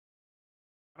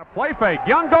Play fake.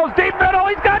 Young goes deep middle.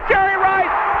 He's got Jerry Rice.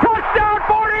 Touchdown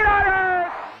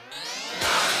 49ers!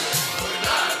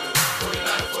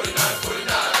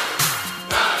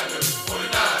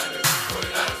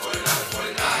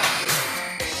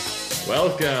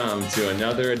 Welcome to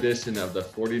another edition of the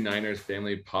 49ers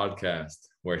Family Podcast,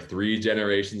 where three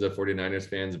generations of 49ers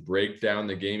fans break down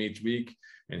the game each week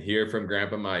and hear from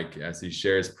Grandpa Mike as he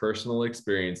shares personal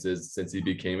experiences since he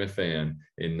became a fan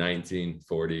in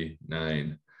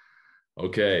 1949.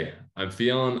 Okay, I'm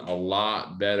feeling a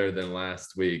lot better than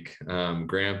last week.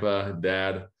 Grandpa,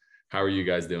 Dad, how are you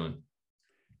guys doing?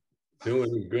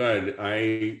 Doing good.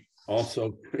 I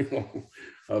also feel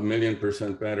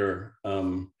 1,000,000% better.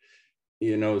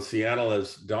 Seattle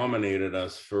has dominated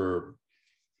us for,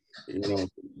 the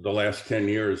last 10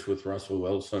 years with Russell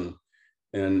Wilson.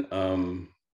 And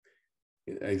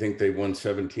I think they won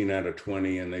 17 out of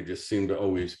 20, and they just seem to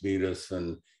always beat us,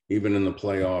 and even in the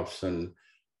playoffs. And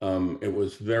it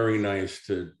was very nice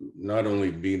to not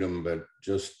only beat them, but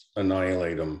just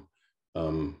annihilate them,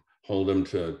 hold them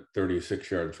to 36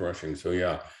 yards rushing. So,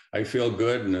 yeah, I feel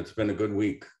good, and it's been a good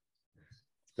week.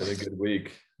 It's been a good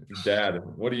week. Dad,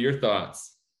 what are your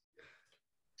thoughts?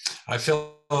 I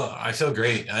feel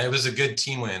great. It was a good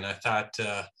team win. I thought,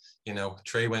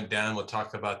 Trey went down. We'll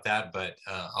talk about that. But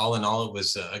all in all, it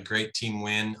was a great team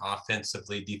win,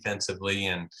 offensively, defensively,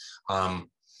 and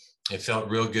it felt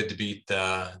real good to beat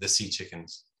the Sea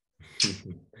Chickens.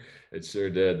 It sure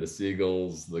did. The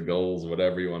Seagulls, the Gulls,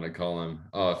 whatever you want to call them.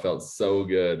 Oh, it felt so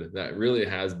good. That really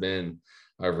has been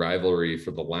a rivalry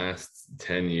for the last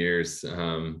 10 years.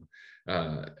 And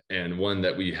one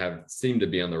that we have seemed to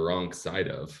be on the wrong side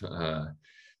of.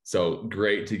 So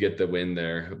great to get the win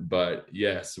there. But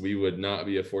yes, we would not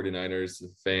be a 49ers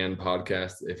fan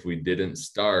podcast if we didn't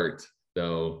start,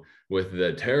 though, with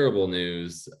the terrible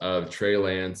news of Trey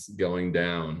Lance going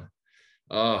down.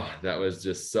 Oh, that was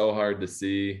just so hard to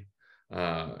see.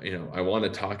 I want to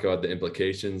talk about the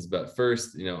implications, but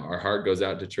first, our heart goes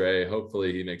out to Trey.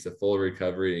 Hopefully he makes a full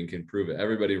recovery and can prove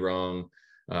everybody wrong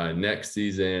next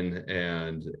season,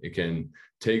 and it can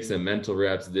take some mental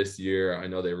reps this year. I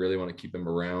know they really want to keep him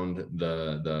around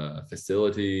the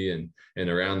facility and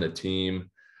around the team,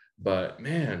 but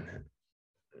man,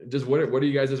 just what are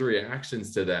you guys'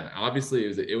 reactions to that? Obviously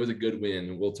it was a good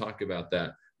win. We'll talk about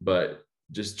that, but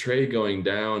just Trey going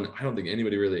down, I don't think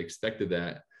anybody really expected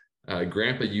that.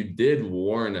 Grandpa, you did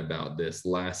warn about this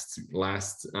last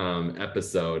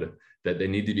episode that they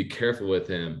need to be careful with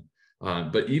him.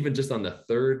 But even just on the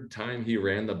third time he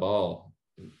ran the ball,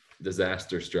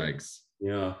 disaster strikes.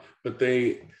 Yeah, but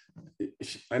I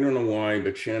don't know why,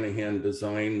 but Shanahan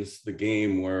designs the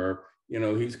game where,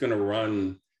 he's going to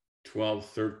run 12,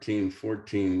 13,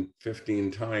 14,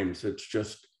 15 times. It's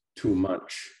just too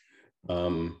much.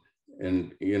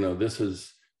 This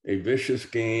is a vicious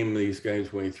game. These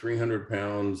guys weigh 300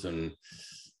 pounds, and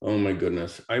oh my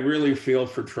goodness, I really feel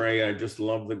for Trey. I just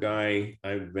love the guy.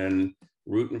 I've been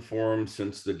rooting for him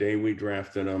since the day we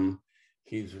drafted him.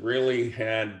 He's really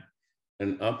had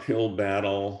an uphill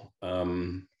battle.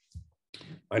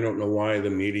 I don't know why the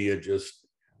media just,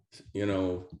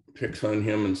 picks on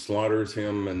him and slaughters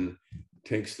him and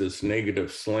takes this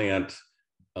negative slant.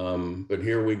 But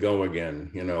here we go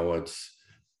again.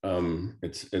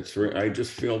 I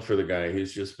just feel for the guy.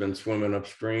 He's just been swimming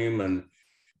upstream, and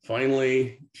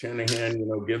finally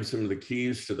Shanahan, gives him the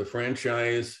keys to the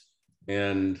franchise,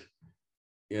 and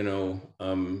and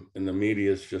the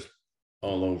media is just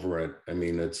all over it. I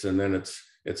mean, it's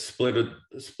split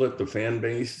the fan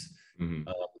base,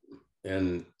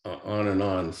 and on and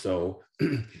on. So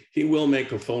he will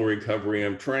make a full recovery.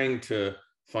 I'm trying to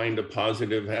find a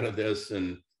positive out of this,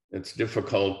 and it's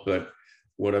difficult, but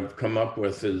what I've come up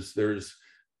with is there's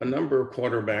a number of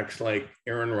quarterbacks like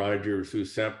Aaron Rodgers who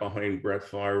sat behind Brett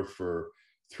Favre for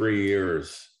 3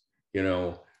 years,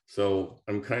 so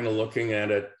I'm kind of looking at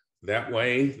it that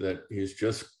way, that he's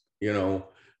just,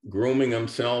 grooming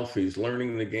himself. He's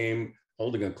learning the game,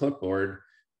 holding a clipboard.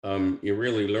 You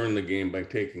really learn the game by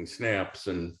taking snaps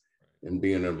and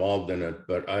being involved in it.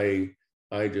 But I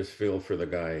just feel for the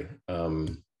guy,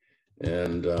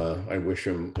 and I wish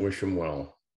him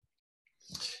well.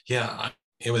 Yeah,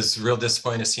 it was real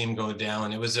disappointing to see him go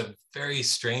down. It was a very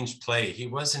strange play. He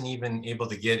wasn't even able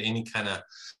to get any kind of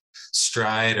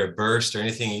stride or burst or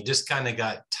anything. He just kind of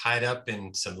got tied up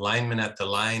in some linemen at the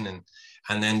line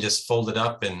and then just folded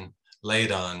up and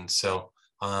laid on. So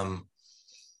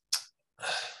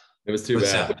it was too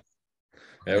bad.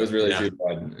 It was really too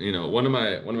bad. One of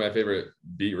my favorite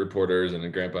beat reporters,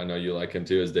 and Grandpa, I know you like him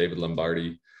too, is David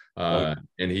Lombardi.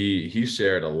 And he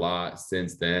shared a lot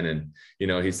since then. And,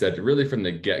 he said really from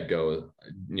the get-go,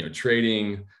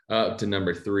 trading up to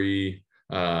number 3,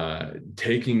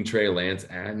 taking Trey Lance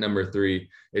at number 3,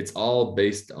 it's all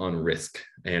based on risk.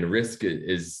 And risk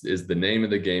is the name of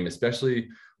the game, especially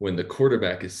when the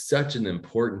quarterback is such an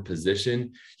important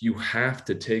position. You have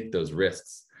to take those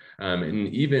risks. And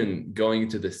even going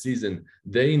into the season,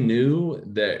 they knew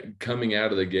that coming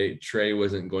out of the gate, Trey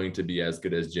wasn't going to be as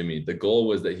good as Jimmy. The goal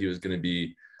was that he was going to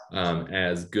be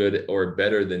as good or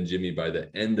better than Jimmy by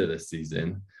the end of the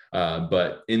season.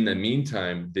 But in the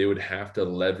meantime, they would have to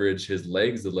leverage his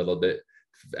legs a little bit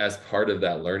as part of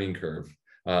that learning curve.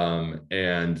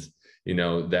 And,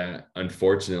 that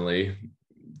unfortunately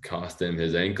cost him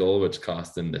his ankle, which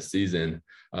cost him the season.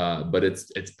 But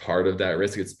it's part of that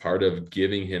risk. It's part of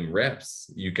giving him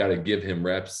reps. You got to give him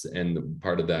reps. And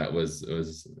part of that was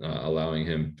allowing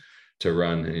him to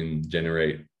run and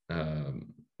generate,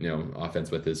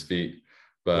 offense with his feet.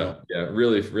 But yeah,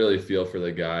 really, really feel for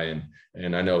the guy.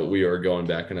 And I know we were going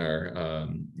back in our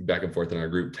back and forth in our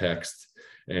group text,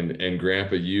 and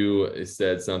Grandpa, you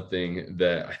said something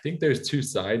that I think there's two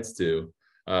sides to.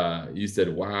 You said,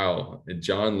 wow,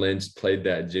 John Lynch played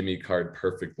that Jimmy card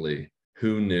perfectly.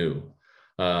 Who knew?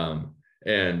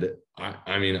 And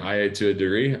I mean, to a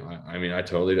degree, I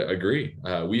totally agree.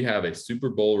 We have a Super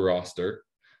Bowl roster,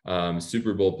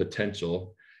 Super Bowl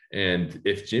potential. And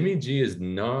if Jimmy G is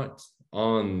not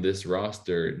on this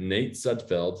roster, Nate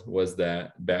Sudfeld was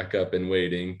that backup in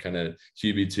waiting, kind of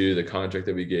QB2, the contract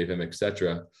that we gave him,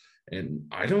 etc. And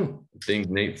I don't think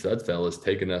Nate Sudfeld has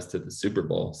taken us to the Super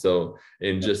Bowl. So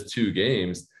in just 2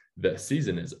 games, the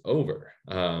season is over.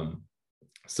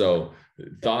 So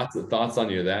thoughts on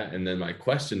you that. And then my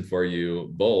question for you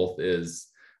both is,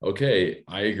 okay,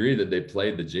 I agree that they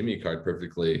played the Jimmy card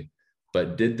perfectly,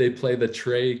 but did they play the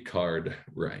Trey card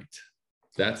right?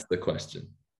 That's the question.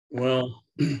 Well,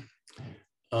 there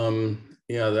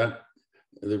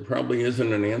probably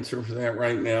isn't an answer for that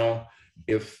right now.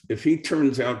 If he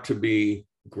turns out to be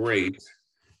great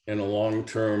and a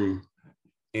long-term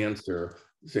answer,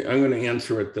 see, I'm going to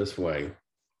answer it this way.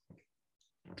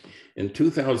 In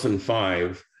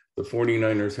 2005, the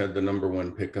 49ers had the number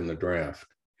 1 pick in the draft.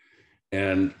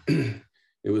 And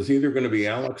it was either going to be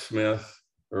Alex Smith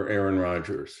or Aaron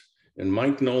Rodgers. And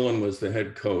Mike Nolan was the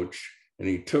head coach, and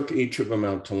he took each of them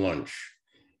out to lunch.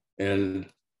 And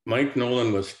Mike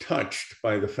Nolan was touched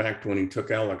by the fact when he took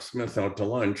Alex Smith out to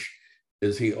lunch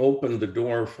is he opened the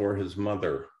door for his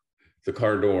mother, the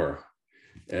car door.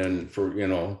 And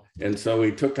and so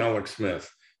he took Alex Smith.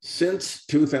 Since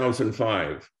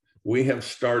 2005, we have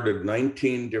started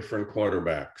 19 different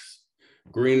quarterbacks.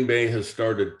 Green Bay has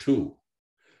started 2.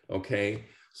 Okay.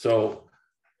 So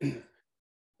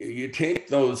you take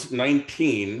those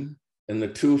 19 and the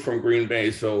 2 from Green Bay.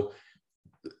 So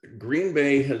Green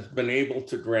Bay has been able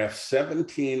to draft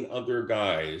 17 other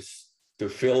guys to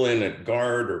fill in at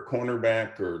guard or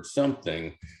cornerback or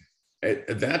something.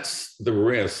 That's the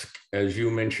risk, as you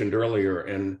mentioned earlier,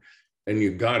 and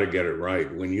you got to get it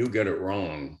right. When you get it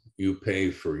wrong, you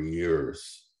pay for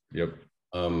years. Yep.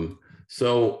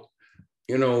 So,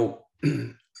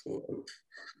 we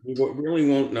really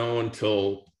won't know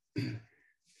until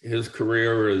his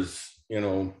career is,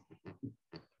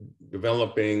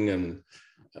 developing,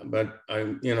 but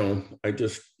I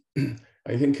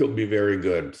think he'll be very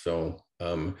good. So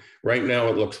right now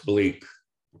it looks bleak,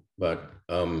 but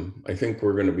I think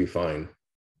we're going to be fine.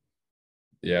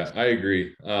 Yeah, I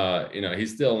agree.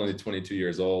 He's still only 22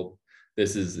 years old.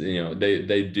 This is,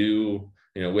 they do,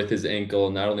 with his ankle,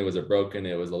 not only was it broken,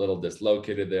 it was a little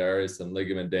dislocated. There is some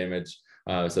ligament damage.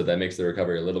 So that makes the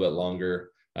recovery a little bit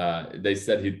longer. They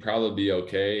said he'd probably be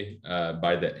okay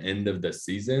by the end of the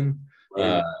season.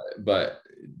 Right. But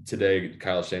today,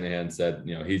 Kyle Shanahan said,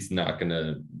 he's not going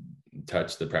to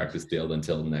touch the practice field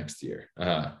until next year.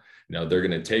 They're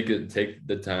going to take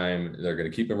the time. They're going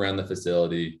to keep him around the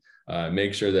facility,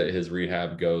 make sure that his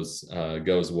rehab goes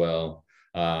well.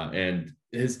 And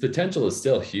his potential is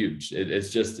still huge. It's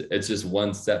just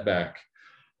one setback,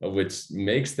 which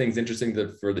makes things interesting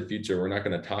for the future. We're not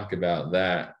going to talk about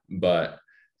that, but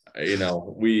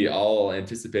we all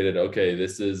anticipated, okay,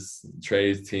 this is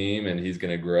Trey's team and he's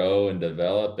going to grow and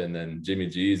develop. And then Jimmy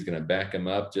G is going to back him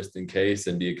up just in case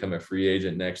and become a free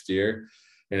agent next year.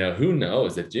 Who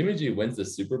knows if Jimmy G wins the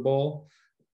Super Bowl,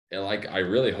 I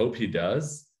really hope he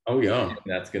does. Oh yeah.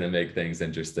 That's going to make things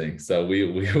interesting. So we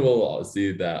will all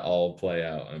see that all play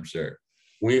out, I'm sure.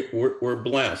 We're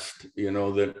blessed,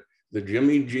 that the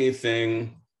Jimmy G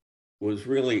thing was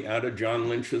really out of John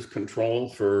Lynch's control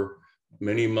for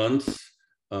many months.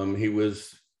 He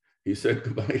was he said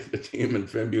goodbye to the team in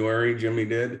February, Jimmy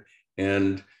did,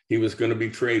 and he was going to be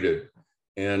traded,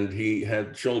 and he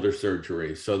had shoulder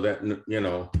surgery. So that,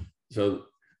 so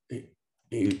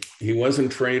he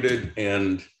wasn't traded,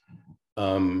 and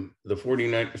the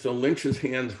 49ers, so Lynch's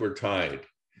hands were tied.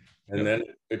 And then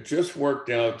it just worked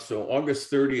out. So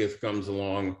August 30th comes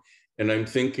along, and I'm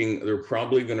thinking they're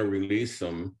probably going to release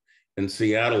him, and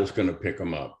Seattle's going to pick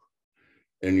him up.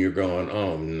 And you're going,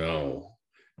 oh no.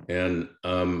 And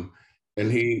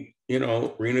he,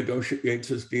 renegotiates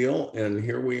his deal, and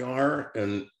here we are.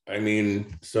 And I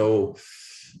mean, so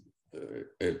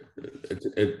it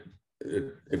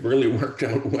really worked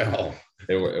out well.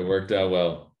 It worked out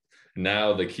well.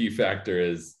 Now the key factor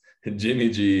is Jimmy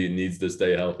G needs to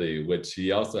stay healthy, which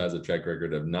he also has a track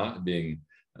record of not being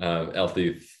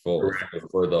healthy for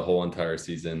the whole entire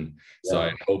season. So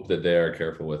I hope that they are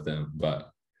careful with him.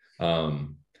 But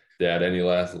Dad, any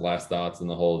last thoughts on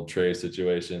the whole Trey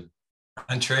situation?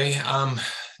 On Trey,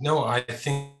 no, I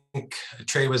think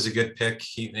Trey was a good pick.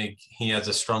 He has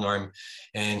a strong arm,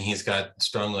 and he's got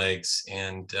strong legs.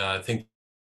 And I think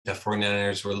the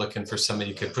 49ers were looking for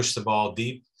somebody who could push the ball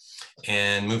deep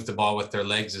and move the ball with their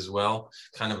legs as well.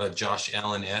 Kind of a Josh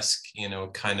Allen-esque,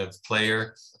 kind of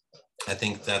player. I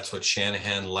think that's what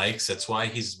Shanahan likes. That's why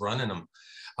he's running them.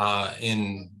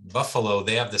 In Buffalo,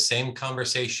 they have the same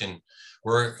conversation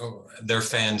their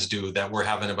fans do that we're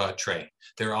having about Trey.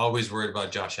 They're always worried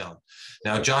about Josh Allen.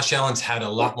 Now, Josh Allen's had a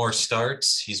lot more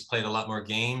starts. He's played a lot more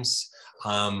games.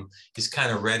 He's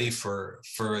kind of ready for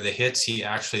the hits. He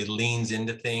actually leans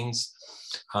into things.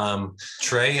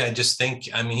 Trey, I just think,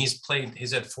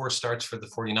 he's had 4 starts for the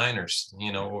 49ers,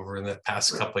 over the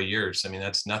past couple of years. I mean,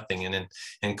 that's nothing. And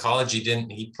in college,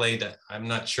 he played, I'm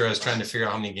not sure, I was trying to figure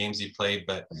out how many games he played,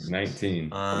 but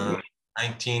 19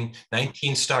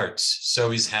 starts.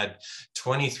 So he's had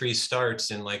 23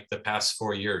 starts in like the past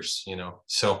 4 years,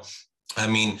 so,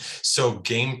 so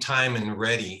game time and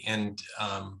ready. And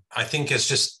I think it's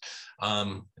just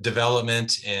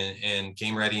development and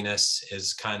game readiness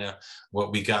is kind of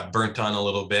what we got burnt on a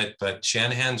little bit, but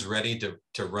Shanahan's ready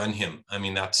to run him. I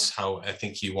mean, that's how I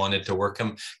think he wanted to work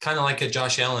him, kind of like a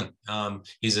Josh Allen.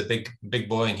 He's a big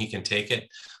boy and he can take it.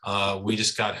 We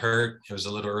just got hurt. It was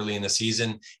a little early in the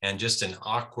season, and just an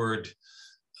awkward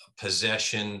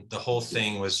possession. The whole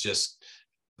thing was just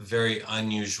very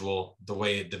unusual, the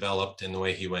way it developed and the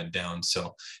way he went down.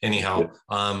 So anyhow,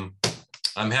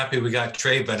 I'm happy we got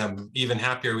Trey, but I'm even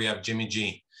happier we have Jimmy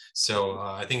G. So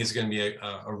I think it's going to be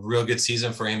a real good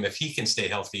season for him if he can stay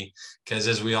healthy, because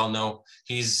as we all know,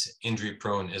 he's injury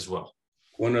prone as well.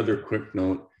 One other quick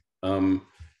note.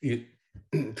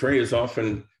 Trey is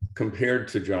often compared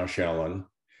to Josh Allen,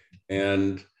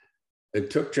 and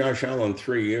it took Josh Allen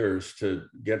 3 years to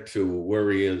get to where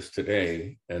he is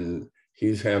today, and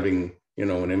he's having, an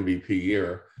MVP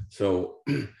year. So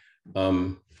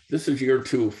this is year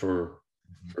 2 for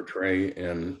Trey,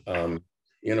 and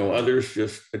others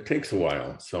it takes a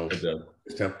while, so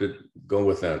just have to go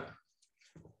with that.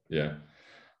 Yeah,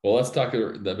 well, let's talk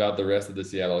about the rest of the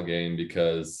Seattle game,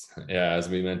 because as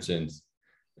we mentioned,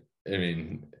 I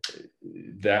mean,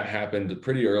 that happened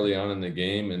pretty early on in the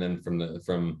game, and then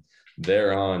from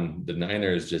there on, the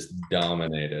Niners just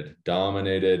dominated.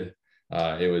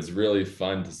 It was really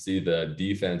fun to see the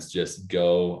defense just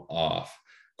go off.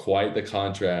 Quite the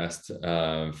contrast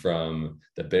from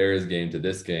the Bears game to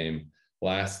this game.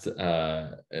 Last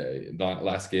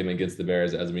game against the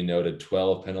Bears, as we noted,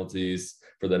 12 penalties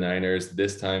for the Niners.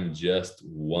 This time, just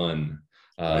 1.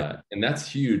 And that's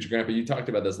huge. Grandpa, you talked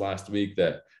about this last week,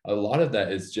 that a lot of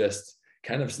that is just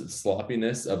kind of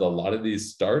sloppiness of a lot of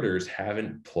these starters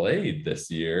haven't played this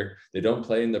year. They don't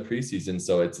play in the preseason.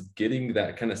 So it's getting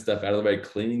that kind of stuff out of the way,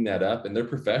 cleaning that up, and they're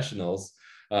professionals.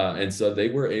 And so they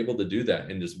were able to do that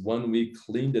in just 1 week,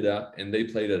 cleaned it up, and they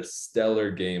played a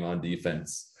stellar game on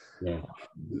defense. Yeah.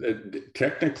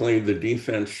 Technically, the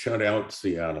defense shut out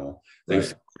Seattle.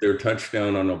 Their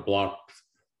touchdown on a blocked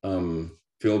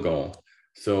field goal.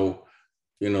 So,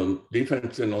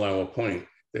 defense didn't allow a point.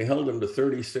 They held them to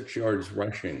 36 yards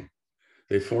rushing.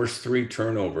 They forced 3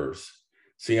 turnovers.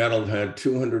 Seattle had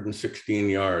 216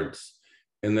 yards.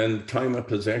 And then time of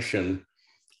possession,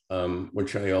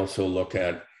 which I also look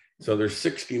at. So there's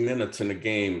 60 minutes in a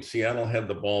game. Seattle had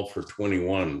the ball for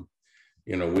 21.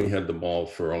 We had the ball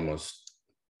for almost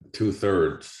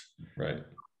 2/3. Right.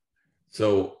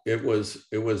 So it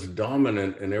was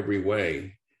dominant in every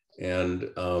way. And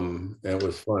that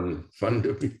was fun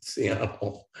to beat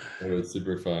Seattle. It was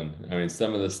super fun. I mean,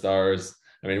 some of the stars,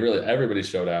 really everybody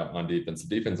showed out on defense.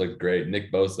 The defense looked great.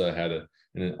 Nick Bosa had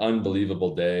an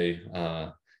unbelievable day.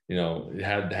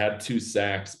 Had 2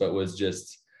 sacks, but was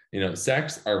just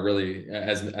sacks are really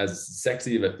as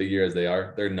sexy of a figure as they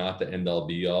are. They're not the end all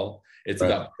be all. It's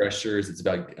Right. about pressures. It's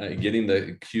about getting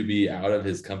the QB out of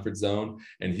his comfort zone.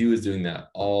 And he was doing that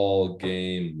all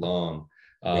game long.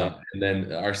 And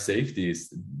then our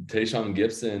safeties, Tayshaun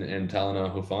Gibson and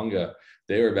Talanoa Hufanga,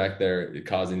 they were back there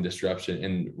causing disruption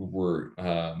and were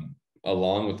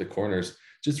along with the corners,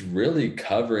 just really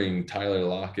covering Tyler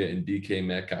Lockett and DK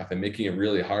Metcalf and making it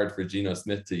really hard for Geno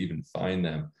Smith to even find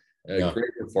them.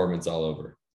 Great performance all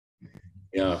over.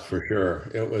 Yeah, for sure.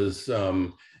 It was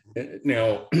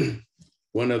now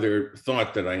one other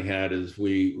thought that I had is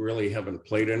we really haven't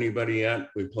played anybody yet.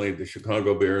 We played the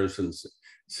Chicago Bears and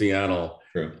Seattle.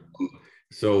 True.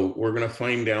 So we're going to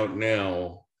find out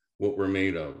now what we're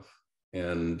made of.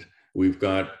 And we've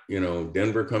got,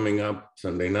 Denver coming up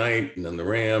Sunday night, and then the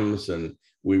Rams, and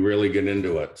we really get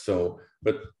into it. So,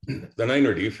 but the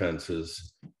Niner defense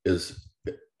is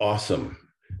awesome.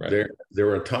 Right.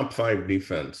 They're a top 5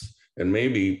 defense and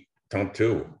maybe top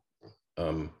 2.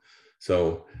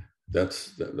 So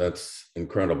that's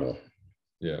incredible.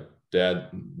 Yeah. Dad,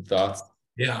 thoughts?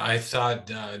 Yeah, I thought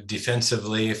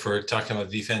defensively, if we're talking about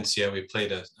defense, we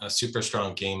played a super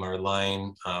strong game. Our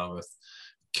line with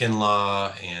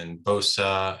Kinlaw and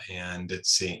Bosa and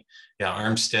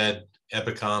Armstead,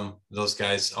 Ebicom, those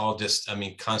guys all just,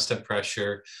 constant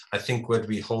pressure. I think would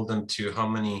we hold them to how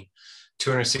many?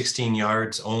 216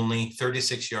 yards only,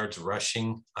 36 yards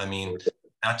rushing.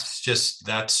 That's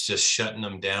just shutting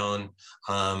them down.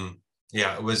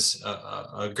 It was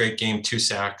a great game, 2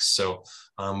 sacks. So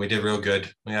we did real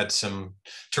good. We had some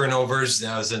turnovers.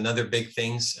 That was another big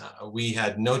thing. We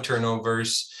had no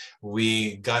turnovers.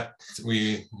 We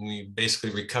basically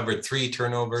recovered 3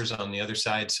 turnovers on the other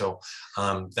side. So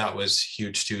that was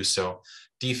huge too. So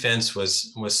defense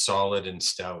was solid and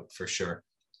stout for sure.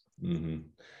 Mm-hmm.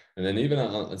 And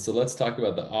then so let's talk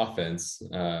about the offense.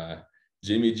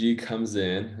 Jimmy G comes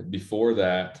in. Before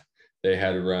that, they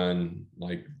had run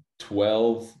like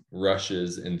 12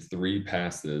 rushes and 3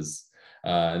 passes.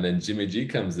 And then Jimmy G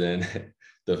comes in.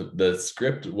 The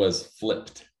script was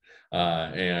flipped.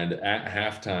 And at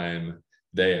halftime,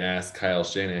 they asked Kyle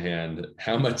Shanahan,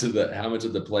 how much of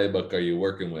the playbook are you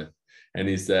working with? And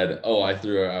he said, I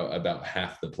threw out about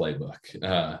half the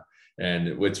playbook.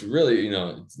 And which really,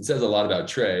 says a lot about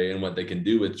Trey and what they can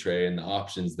do with Trey and the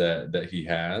options that he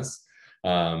has.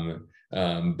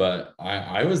 But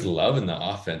I was loving the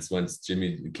offense once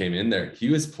Jimmy came in there. He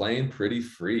was playing pretty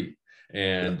free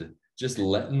and just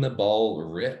letting the ball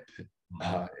rip.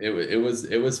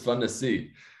 It was fun to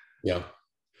see. Yeah.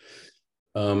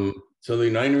 So the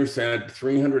Niners had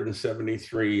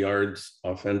 373 yards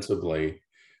offensively.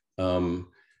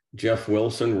 Jeff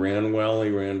Wilson ran well. He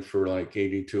ran for like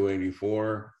 82,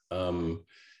 84.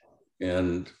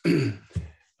 And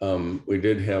we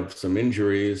did have some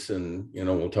injuries, and,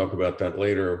 we'll talk about that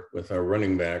later with our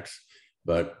running backs,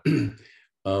 but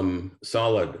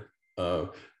solid.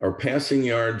 Our passing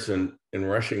yards and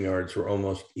rushing yards were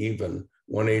almost even,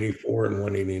 184 and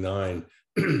 189.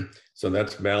 So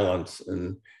that's balance.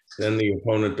 And then the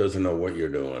opponent doesn't know what you're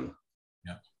doing.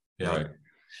 Yeah. Right.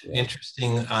 Yeah.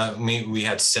 Interesting. We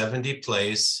had 70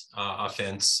 plays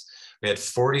offense. We had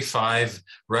 45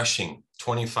 rushing,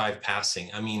 25 passing.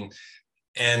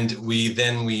 And we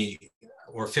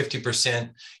were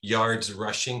 50% yards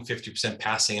rushing, 50%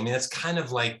 passing. That's kind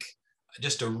of like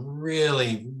just a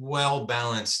really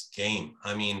well-balanced game.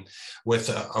 With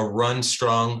a run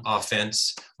strong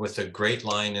offense, with a great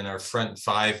line, and our front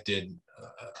 5 did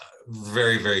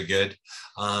very, very good.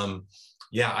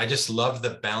 I just love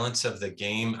the balance of the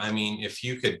game. If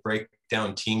you could break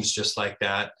down teams just like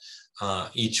that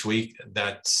each week,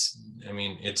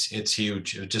 it's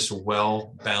huge. It's just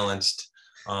well balanced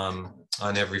on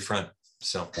every front.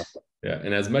 So yeah,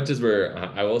 and as much as we're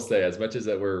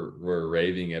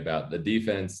raving about the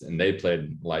defense and they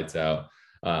played lights out,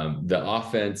 the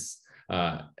offense,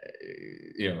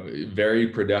 very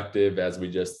productive, as we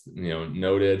just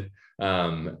noted.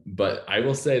 But I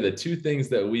will say the 2 things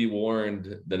that we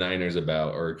warned the Niners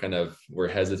about, or kind of were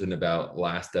hesitant about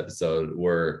last episode,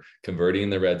 were converting in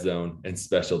the red zone and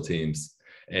special teams.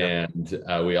 And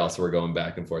we also were going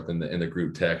back and forth in the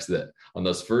group text that on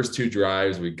those first 2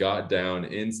 drives, we got down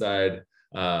inside,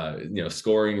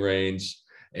 scoring range.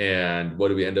 And what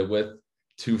did we end up with?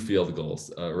 2 field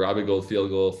goals, a Robbie Gould field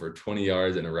goal for 20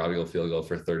 yards and a Robbie Gould field goal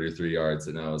for 33 yards.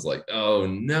 And I was like, oh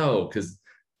no, because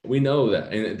we know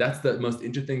that. And that's the most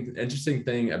interesting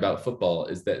thing about football,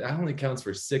 is that only counts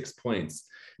for 6 points.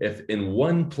 If in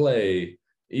one play,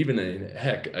 even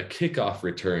a kickoff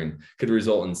return could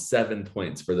result in 7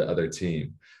 points for the other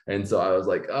team. And so I was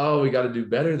like, we got to do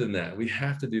better than that. We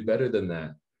have to do better than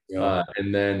that. Yeah.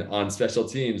 And then on special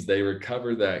teams, they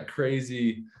recover that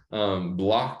crazy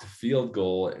blocked field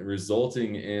goal,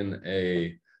 resulting in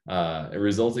a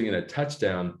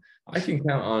touchdown. I can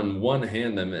count on one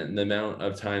hand the amount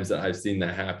of times that I've seen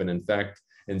that happen. In fact,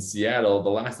 in Seattle, the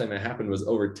last time it happened was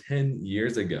over 10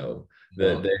 years ago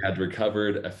that they had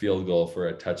recovered a field goal for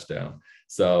a touchdown.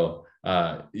 So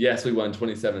yes, we won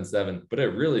 27-7, but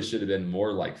it really should have been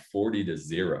more like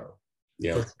 40-0.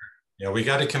 Yeah. Yeah, we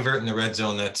got to convert in the red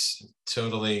zone. That's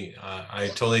totally, I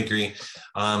totally agree.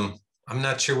 I'm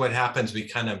not sure what happens. We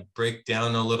kind of break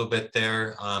down a little bit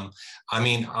there. I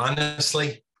mean,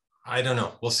 honestly, I don't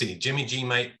know. We'll see. Jimmy G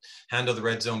might handle the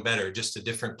red zone better, just a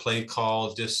different play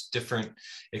call, just different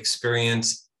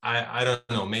experience. I don't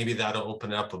know. Maybe that'll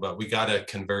open it up, but we got to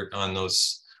convert on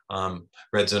those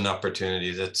red zone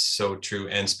opportunities. That's so true.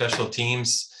 And special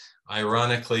teams,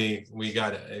 ironically, we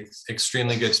got an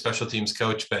extremely good special teams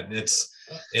coach, but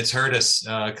it's hurt us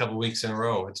a couple of weeks in a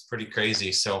row. It's pretty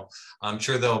crazy. So I'm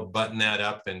sure they'll button that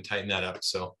up and tighten that up.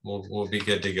 So we'll be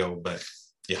good to go. But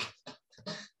yeah.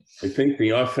 I think the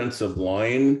offensive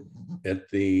line in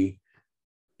the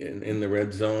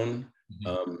red zone,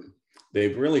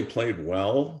 they've really played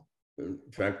well. In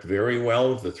fact, very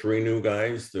well. The three new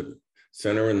guys, the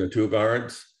center and the two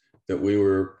guards that we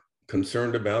were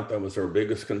concerned about. That was our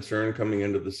biggest concern coming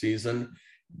into the season.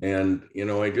 And,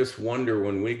 I just wonder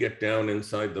when we get down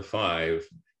inside the 5,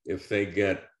 if they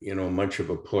get, much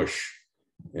of a push.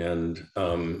 And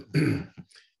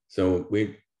so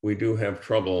we do have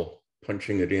trouble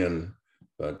punching it in,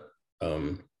 but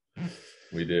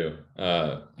we do.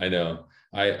 I know.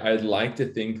 I'd like to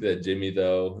think that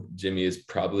Jimmy is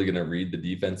probably going to read the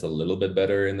defense a little bit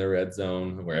better in the red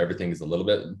zone, where everything is a little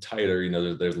bit tighter.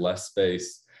 There's less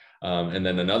space. And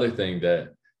then another thing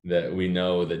that we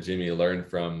know that Jimmy learned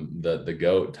from the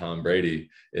GOAT, Tom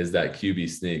Brady, is that QB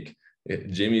sneak.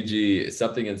 Jimmy G,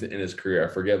 something in his career, I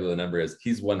forget what the number is,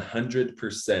 he's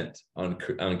 100% on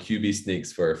QB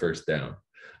sneaks for a first down.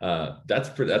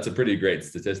 That's a pretty great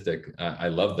statistic. I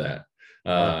love that.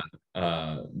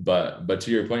 But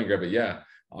to your point, Greg, yeah,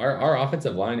 our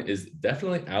offensive line is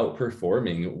definitely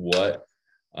outperforming what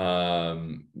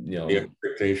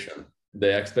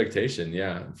the expectation,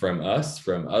 yeah, from us,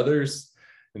 from others,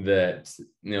 that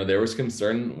there was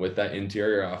concern with that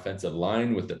interior offensive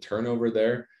line with the turnover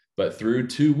there. But through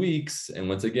 2 weeks, and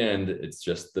once again, it's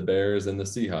just the Bears and the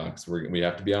Seahawks, we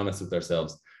have to be honest with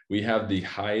ourselves. We have the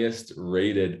highest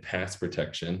rated pass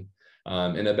protection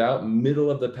and about middle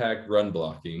of the pack run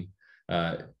blocking.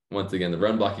 Once again, the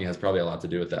run blocking has probably a lot to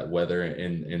do with that weather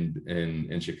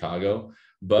in Chicago,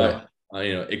 but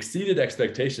exceeded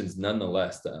expectations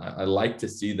nonetheless. I like to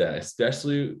see that,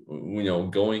 especially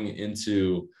going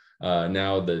into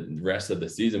now the rest of the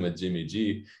season with Jimmy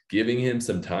G. Giving him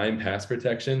some time pass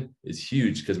protection is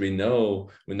huge, because we know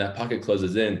when that pocket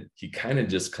closes in, he kind of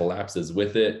just collapses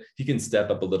with it. He can step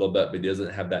up a little bit, but he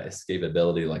doesn't have that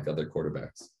escapability like other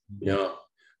quarterbacks. Yeah.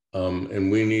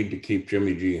 And we need to keep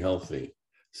Jimmy G healthy.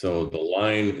 So the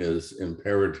line is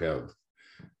imperative.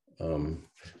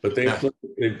 But they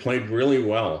played really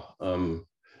well.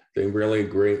 They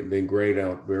grade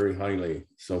out very highly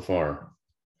so far.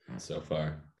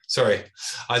 Sorry,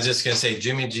 I was just gonna say,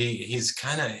 Jimmy G, he's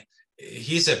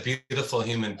a beautiful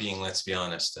human being, let's be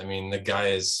honest. I mean, the guy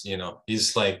is,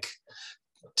 he's like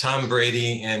Tom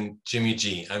Brady and Jimmy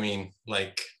G. I mean,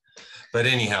 but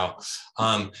anyhow,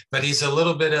 but he's got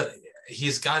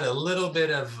a little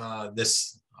bit of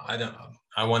this,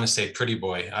 I want to say pretty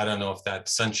boy. I don't know if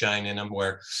that's sunshine in him,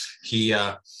 where he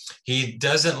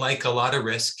doesn't like a lot of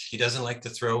risk. He doesn't like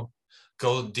to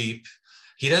go deep.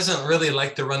 He doesn't really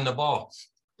like to run the ball.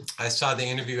 I saw the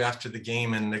interview after the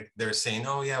game, and they're saying,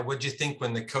 "Oh yeah, what'd you think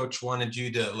when the coach wanted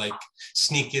you to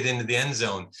sneak it into the end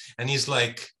zone?" And he's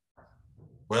like,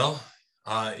 "Well,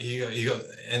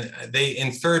 and they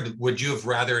inferred, would you have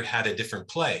rather had a different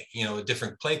play, a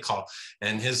different play call?"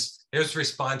 And his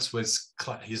response was,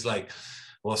 he's like,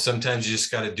 "Well, sometimes you just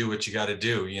got to do what you got to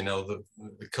do.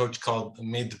 The coach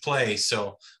made the play,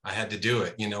 so I had to do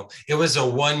it. It was a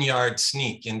 1-yard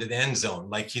sneak into the end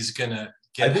zone. He's gonna."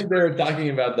 I think they were talking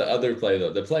about the other play,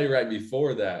 though. The play right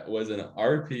before that was an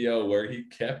RPO where he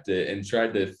kept it and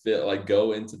tried to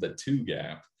go into the 2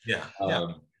 gap. Yeah.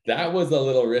 That was a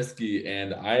little risky,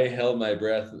 and I held my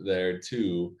breath there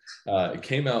too. It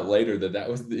came out later that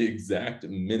was the exact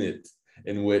minute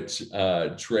in which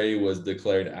Trey was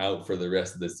declared out for the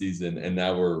rest of the season, and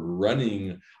now we're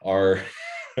running our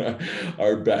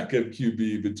our backup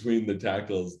QB between the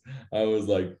tackles. I was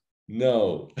like,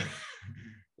 no.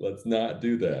 Let's not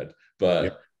do that.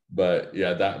 But But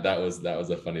yeah, that was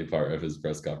a funny part of his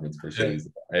press conference for sure. He's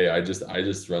like, hey, I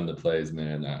just run the plays,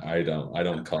 man. I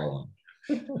don't call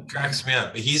them. Cracks me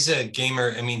up. He's a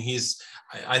gamer. I mean,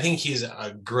 I think he's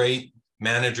a great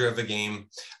manager of a game.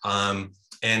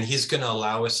 And he's going to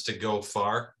allow us to go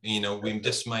far. You know, we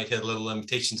just might hit little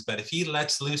limitations, but if he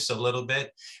lets loose a little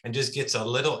bit and just gets a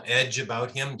little edge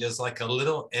about him, just like a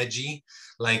little edgy,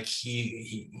 like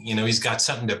he you know, he's got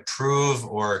something to prove,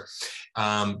 or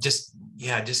just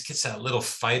gets that little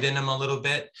fight in him a little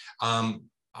bit. I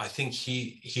think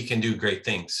he can do great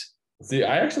things. See,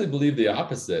 I actually believe the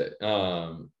opposite.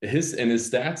 His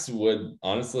stats would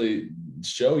honestly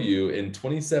show you in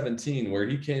 2017, where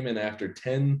he came in after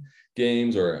 10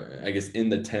 games, or I guess in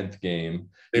the 10th game.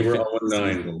 They were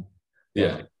 0-9.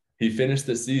 Yeah. He finished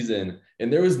the season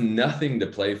and there was nothing to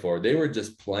play for. They were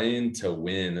just playing to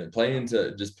win, playing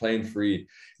free.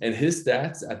 And his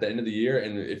stats at the end of the year,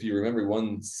 and if you remember, he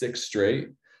won 6 straight,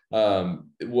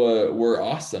 were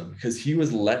awesome because he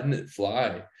was letting it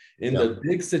fly. In the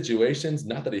big situations,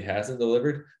 not that he hasn't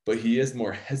delivered, but he is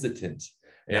more hesitant.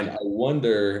 And I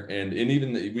wonder, and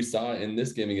even we saw in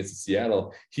this game against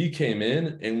Seattle, he came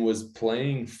in and was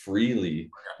playing freely.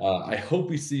 I hope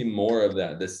we see more of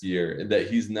that this year, that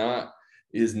his neck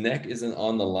isn't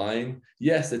on the line.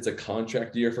 Yes, it's a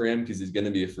contract year for him because he's going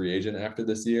to be a free agent after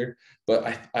this year.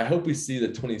 But I hope we see the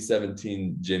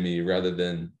 2017 Jimmy rather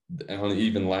than on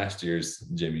even last year's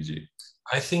Jimmy G.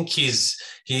 I think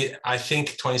I think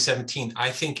 2017,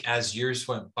 I think as years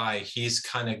went by, he's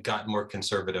kind of got more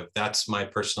conservative. That's my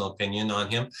personal opinion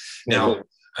on him. Now,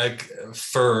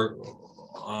 for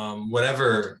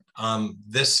whatever,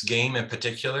 this game in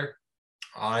particular,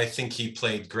 I think he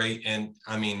played great. And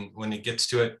I mean, when it gets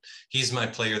to it, he's my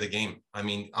player of the game. I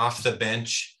mean, off the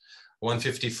bench,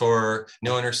 154,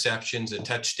 no interceptions, a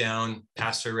touchdown,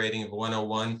 passer rating of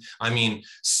 101. I mean,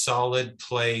 solid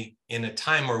play in a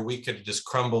time where we could have just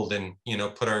crumbled and, you know,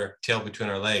 put our tail between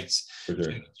our legs. Sure.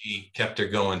 He kept her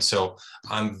going. So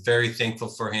I'm very thankful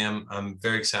for him. I'm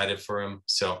very excited for him.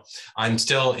 So I'm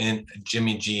still in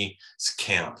Jimmy G's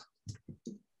camp.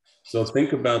 So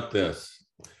think about this.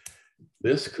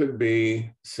 This could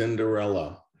be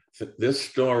Cinderella. This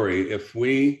story, if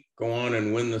we go on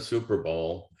and win the Super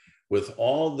Bowl, with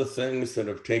all the things that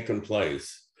have taken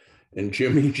place, and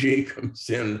Jimmy G comes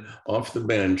in off the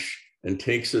bench and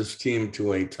takes his team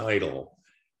to a title,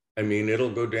 I mean,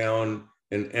 it'll go down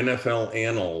in NFL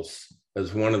annals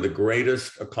as one of the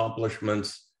greatest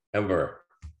accomplishments ever.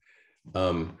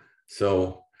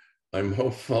 So I'm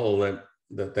hopeful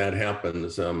that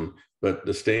happens, but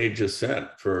the stage is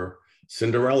set for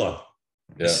Cinderella.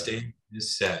 The stage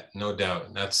is set, no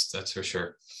doubt. That's for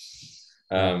sure.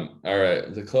 All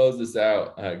right, to close this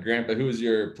out, Grandpa, who is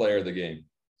your player of the game?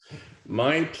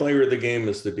 My player of the game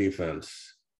is the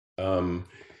defense.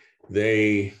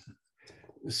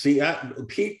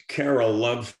 Pete Carroll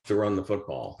loves to run the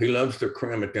football. He loves to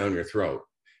cram it down your throat.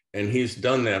 And he's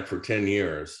done that for 10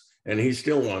 years. And he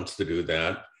still wants to do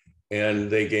that.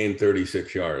 And they gained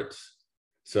 36 yards.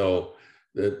 So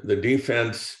the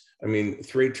defense, I mean,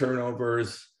 3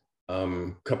 turnovers,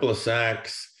 couple of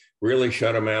sacks, really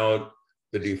shut him out.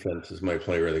 The defense is my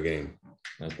player of the game.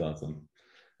 That's awesome.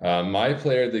 My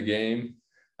player of the game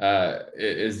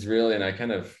is really, and I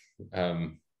kind of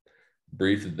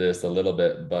briefed this a little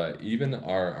bit, but even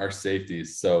our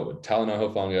safeties. So Talanoa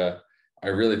Hufanga, I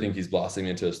really think he's blossoming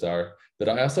into a star, but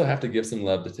I also have to give some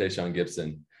love to Tayshaun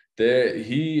Gibson.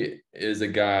 He is a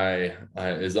guy,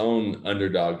 his own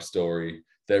underdog story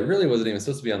that really wasn't even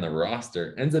supposed to be on the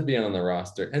roster, ends up being on the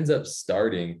roster, ends up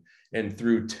starting, and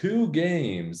through 2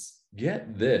 games,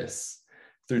 get this,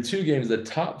 through 2 games, the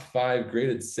top 5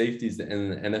 graded safeties in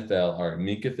the NFL are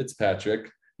Mika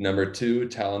Fitzpatrick, number 2,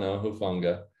 Talanoa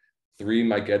Hufanga, 3,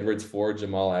 Mike Edwards, 4,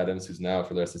 Jamal Adams, who's now out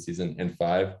for the rest of the season, and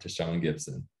 5, Tayshaun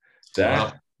Gibson.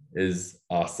 That is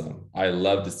awesome. I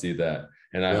love to see that.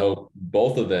 And I hope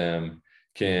both of them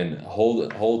can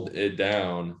hold it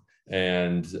down.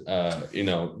 And, you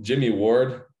know, Jimmy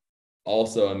Ward,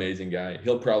 also amazing guy.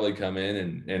 He'll probably come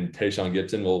in and Tayshaun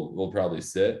Gibson will probably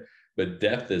sit. But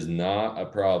depth is not a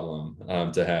problem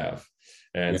to have.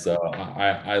 And so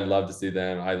I love to see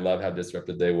them. I love how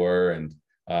disruptive they were. And,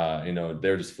 you know,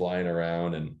 they're just flying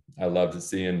around. And I love to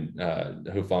see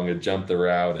Hufanga jump the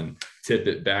route and tip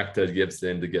it back to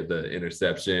Gibson to get the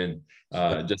interception.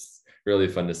 Just really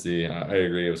fun to see. I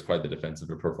agree. It was quite the defensive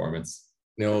performance.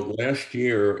 Now, last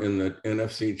year in the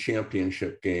NFC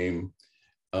Championship game,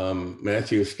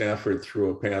 Matthew Stafford threw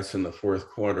a pass in the 4th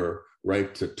quarter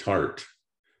right to Tart.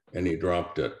 And he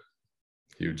dropped it.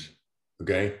 Huge.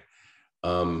 Okay.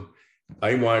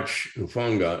 I watch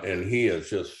Hufanga and he is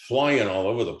just flying all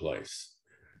over the place.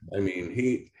 I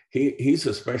mean, he's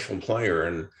a special player,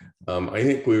 and I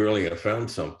think we really have found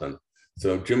something.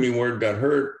 So Jimmy Ward got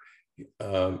hurt,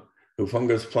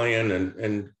 Hufunga's playing,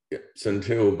 and Gibson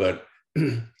too, but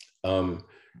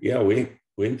yeah,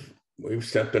 we've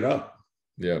stepped it up.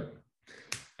 Yep.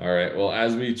 All right. Well,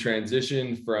 as we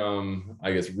transition from,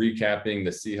 I guess, recapping the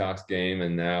Seahawks game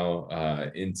and now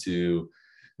into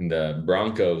the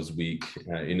Broncos week,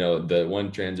 the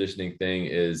one transitioning thing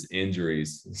is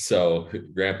injuries. So,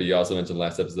 Grandpa, you also mentioned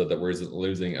last episode that we're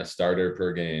losing a starter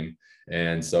per game.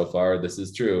 And so far, this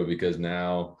is true because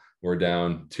now we're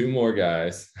down two more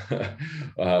guys.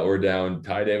 We're down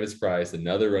Ty Davis-Price,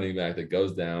 another running back that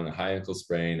goes down, a high ankle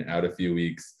sprain, out a few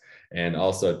weeks, and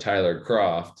also Tyler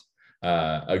Kroft,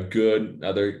 a good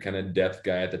other kind of depth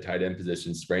guy at the tight end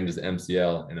position, sprained his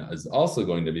MCL and is also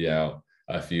going to be out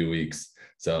a few weeks.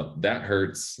 So that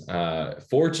hurts.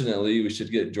 Fortunately, we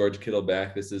should get George Kittle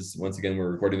back. This is, once again,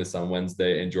 we're recording this on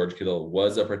Wednesday, and George Kittle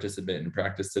was a participant in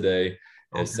practice today.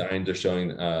 His signs are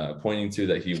showing, pointing to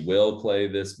that he will play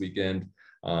this weekend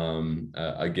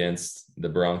against the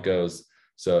Broncos.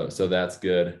 So that's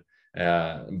good.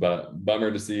 But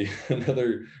bummer to see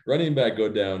another running back go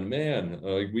down. Man,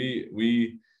 like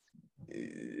we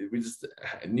just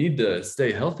need to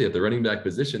stay healthy at the running back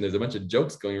position. There's a bunch of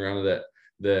jokes going around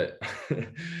that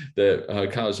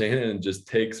Kyle Shanahan just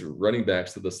takes running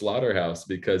backs to the slaughterhouse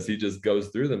because he just goes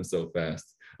through them so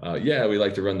fast. Yeah, we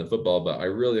like to run the football, but I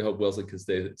really hope Wilson can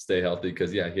stay healthy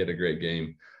because, yeah, he had a great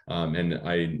game.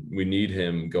 And we need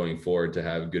him going forward to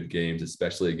have good games,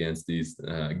 especially against these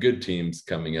good teams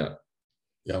coming up.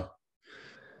 Yeah.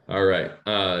 All right.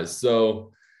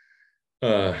 So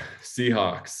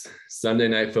Seahawks, Sunday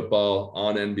Night Football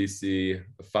on NBC,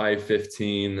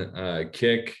 5:15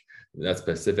 kick. That's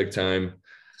Pacific time.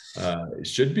 It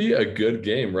should be a good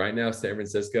game. Right now, San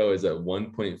Francisco is at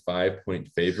 1.5 point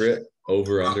favorite.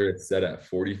 Over under, it's set at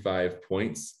 45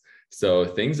 points. So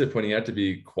things are pointing out to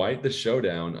be quite the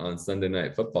showdown on Sunday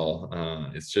Night Football.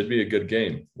 It should be a good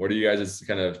game. What are you guys'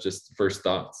 kind of just first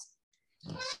thoughts?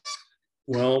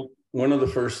 Well, one of the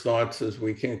first thoughts is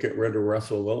we can't get rid of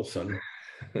Russell Wilson.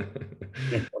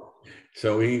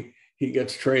 So he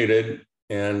gets traded,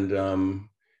 and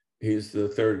he's the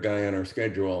third guy on our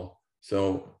schedule.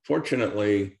 So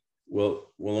fortunately, we'll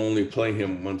only play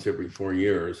him once every 4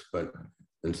 years, but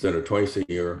instead of twice a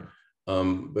year.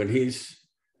 But he's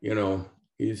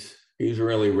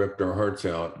really ripped our hearts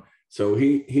out. So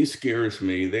he scares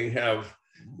me. They have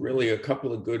really a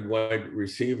couple of good wide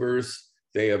receivers.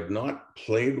 They have not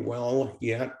played well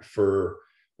yet for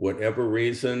whatever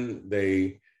reason.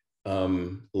 They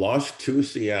lost to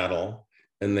Seattle,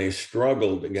 and they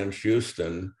struggled against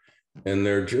Houston, and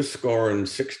they're just scoring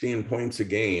 16 points a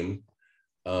game.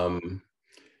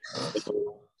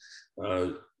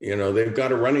 They've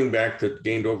got a running back that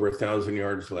gained over 1,000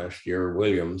 yards last year,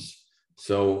 Williams.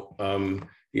 So,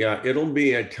 it'll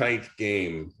be a tight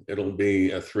game. It'll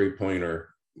be a 3-pointer,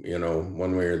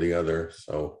 one way or the other.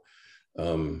 So,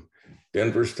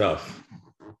 Denver's tough.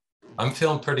 I'm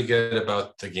feeling pretty good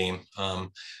about the game.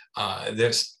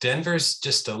 Denver's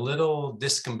just a little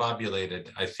discombobulated,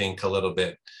 I think, a little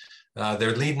bit.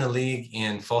 They're leading the league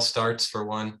in false starts for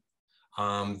one.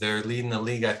 They're leading the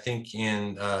league, I think,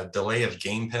 in delay of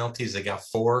game penalties. They got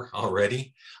 4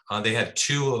 already. They had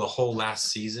 2 of the whole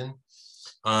last season.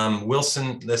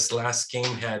 Wilson, this last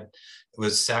game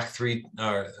was sacked three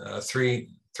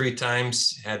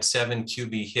times, had 7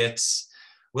 QB hits.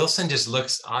 Wilson just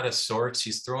looks out of sorts.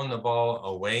 He's throwing the ball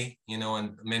away,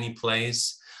 in many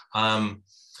plays.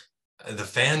 The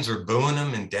fans were booing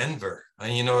him in Denver.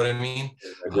 You know what I mean?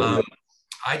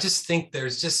 I just think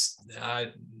there's just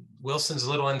Wilson's a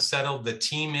little unsettled. The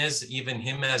team is, even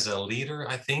him as a leader,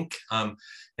 I think.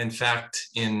 In fact,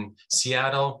 in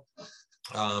Seattle,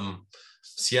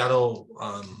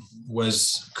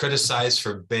 was criticized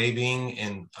for babying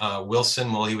in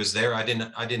Wilson while he was there. I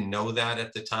didn't know that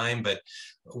at the time, but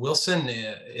Wilson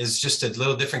is just a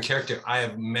little different character. I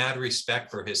have mad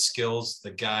respect for his skills. The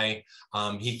guy,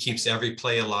 he keeps every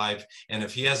play alive. And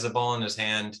if he has the ball in his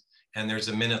hand and there's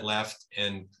a minute left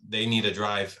and they need a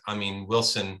drive, I mean,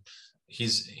 Wilson,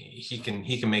 he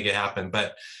can make it happen.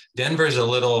 But Denver's a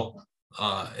little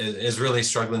is really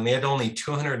struggling. They had only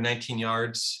 219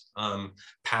 yards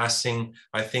passing.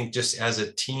 I think just as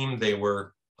a team, they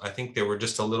were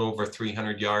just a little over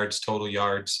 300 yards, total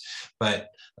yards, but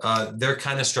they're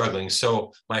kind of struggling.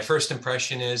 So my first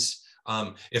impression is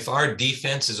if our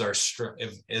defense is our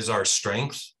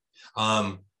strength,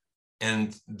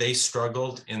 and they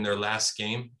struggled in their last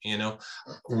game,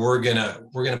 we're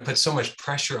gonna put so much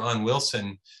pressure on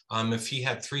Wilson. If he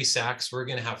had 3 sacks, we're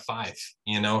gonna have 5,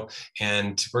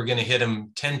 and we're gonna hit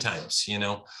him 10 times,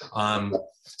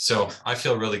 so I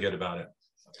feel really good about it.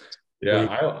 Yeah,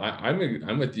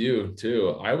 I'm with you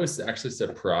too. I was actually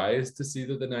surprised to see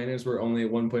that the Niners were only a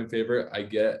 1-point favorite. I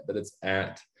get that it's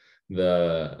at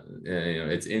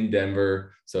it's in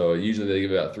Denver, so usually they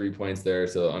give about 3 points there.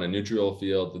 So on a neutral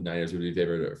field, the Niners would be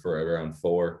favored for around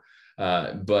 4.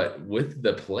 But with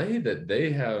the play that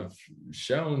they have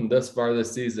shown thus far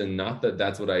this season, not that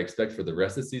that's what I expect for the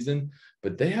rest of the season,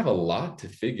 but they have a lot to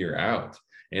figure out.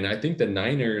 And I think the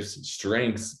Niners'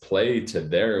 strengths play to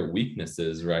their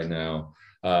weaknesses right now.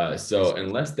 So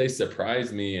unless they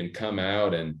surprise me and come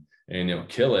out and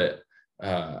kill it,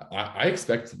 I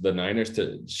expect the Niners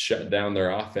to shut down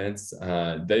their offense.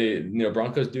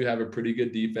 Broncos do have a pretty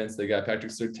good defense. They got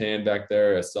Patrick Surtain back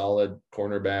there, a solid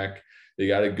cornerback. They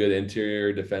got a good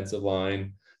interior defensive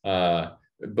line.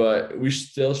 But we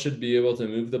still should be able to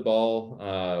move the ball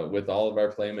with all of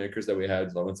our playmakers that we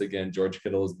had. Once again, George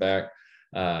Kittle is back.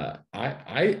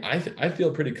 I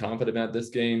feel pretty confident about this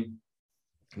game.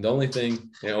 The only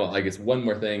thing, I guess one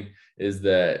more thing is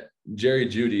that Jerry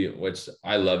Jeudy, which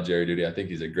I love Jerry Jeudy. I think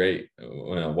he's a great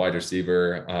wide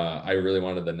receiver. I really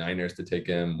wanted the Niners to take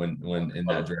him when in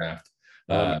that draft,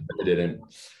 but they didn't.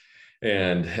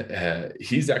 And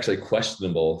he's actually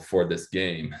questionable for this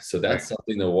game. So that's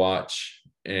something to watch.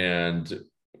 And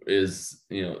is,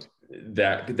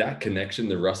 that connection,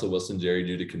 the Russell Wilson, Jerry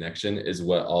Jeudy connection is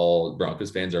what all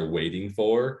Broncos fans are waiting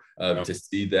for, to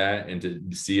see that and to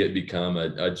see it become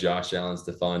a Josh Allen,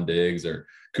 Stephon Diggs, or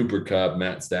Cooper Kupp,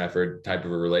 Matt Stafford type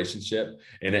of a relationship.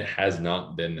 And it has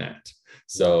not been that.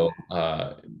 So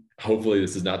hopefully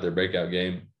this is not their breakout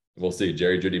game. We'll see.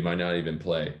 Jerry Jeudy might not even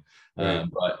play.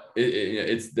 But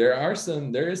there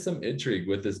is some intrigue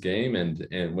with this game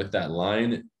and with that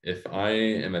line. If I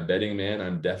am a betting man,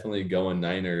 I'm definitely going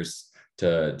Niners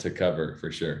to cover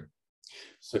for sure.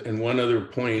 So, and one other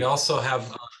point, we also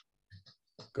have.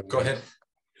 Go ahead.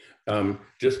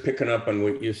 Just picking up on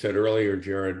what you said earlier,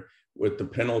 Jared, with the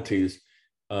penalties.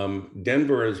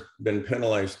 Denver has been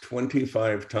penalized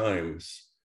 25 times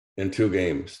in 2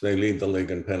 games. They lead the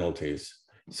league in penalties.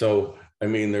 So, I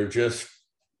mean, they're just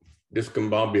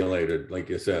discombobulated, like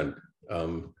you said.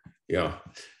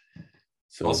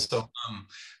 So also,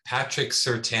 Patrick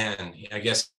Surtain, I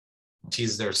guess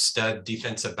he's their stud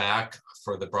defensive back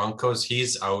for the Broncos.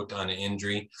 He's out on an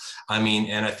injury. I mean,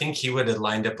 and I think he would have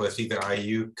lined up with either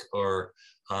Ayuk or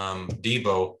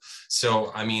Debo.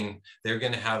 So, I mean, they're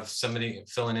going to have somebody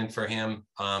filling in for him.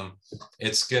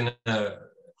 It's going to,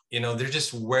 they're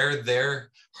just where they're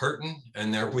hurting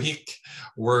and they're weak,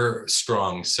 we're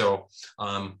strong. So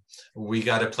we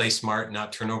got to play smart,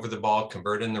 not turn over the ball,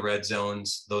 convert in the red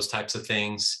zones, those types of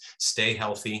things, stay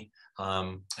healthy.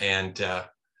 And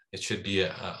it should be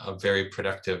a very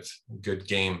productive, good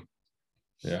game.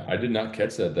 Yeah, I did not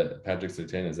catch that Patrick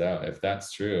Surtain is out. If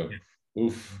that's true,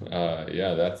 oof.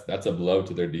 That's a blow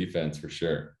to their defense for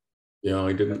sure. Yeah,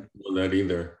 I didn't know that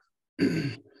either.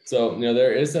 So,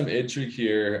 there is some intrigue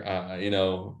here,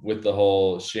 with the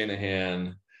whole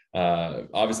Shanahan.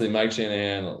 Obviously, Mike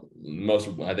Shanahan,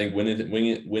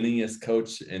 winningest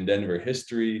coach in Denver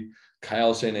history.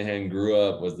 Kyle Shanahan grew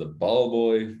up, was the ball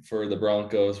boy for the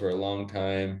Broncos for a long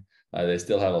time. They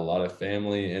still have a lot of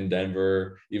family in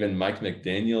Denver. Even Mike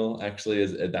McDaniel actually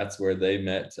that's where they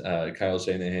met Kyle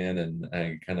Shanahan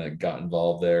and kind of got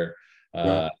involved there.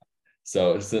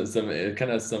 So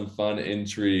some fun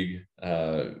intrigue,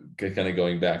 kind of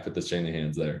going back with the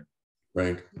Shanahans there.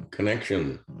 Right.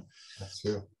 Connection. That's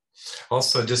true.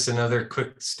 Also, just another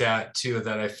quick stat too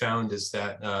that I found is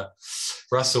that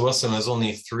Russell Wilson was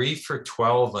only 3 for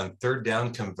 12 on 3rd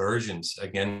down conversions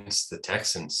against the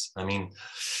Texans. I mean,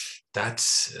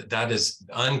 that is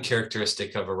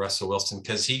uncharacteristic of a Russell Wilson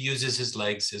because he uses his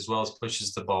legs as well as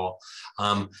pushes the ball.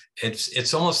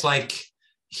 It's almost like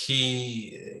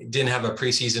he didn't have a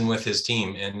preseason with his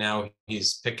team and now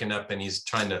he's picking up and he's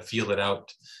trying to feel it out,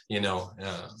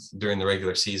 during the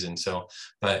regular season. So,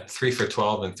 but 3 for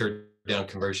 12 and 3rd down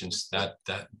conversions,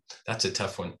 that's a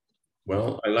tough one.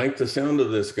 Well, I like the sound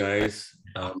of this, guys.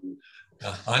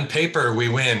 On paper, we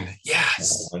win.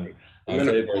 Yes. On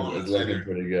paper, it's looking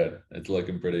pretty good. It's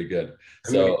looking pretty good.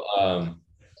 So,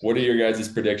 what are your guys'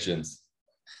 predictions?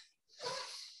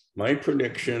 My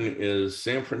prediction is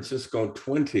San Francisco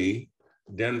 20,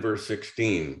 Denver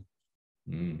 16.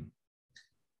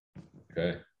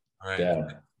 Okay. All right.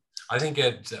 Yeah. I think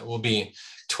it will be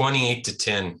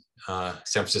 28-10, San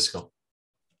Francisco.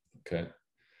 Okay.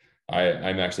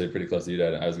 I'm actually pretty close to you,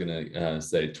 Dad. I was going to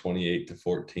say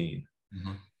 28-14.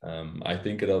 I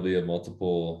think it'll be a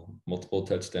multiple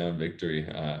touchdown victory.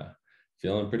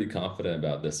 Feeling pretty confident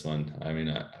about this one. I mean,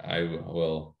 I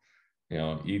will,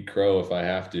 eat crow if I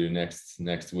have to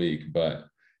next week, but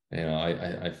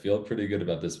I feel pretty good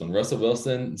about this one. Russell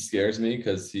Wilson scares me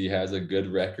because he has a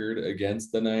good record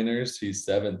against the Niners. He's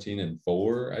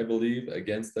 17-4, I believe,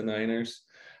 against the Niners.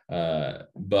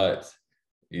 But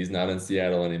he's not in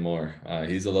Seattle anymore.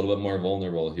 He's a little bit more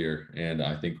vulnerable here, and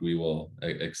I think we will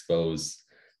expose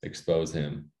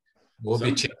him. We'll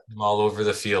be chasing him all over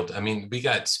the field. I mean, we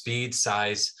got speed,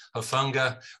 size,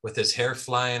 Hufanga with his hair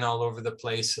flying all over the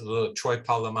place, a little Troy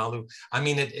Polamalu. I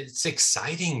mean, it's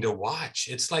exciting to watch.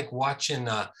 It's like watching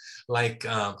a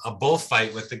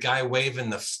bullfight with the guy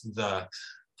waving the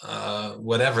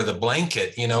whatever, the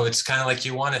blanket. It's kind of like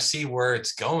you want to see where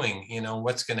it's going,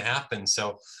 what's going to happen.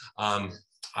 So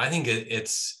I think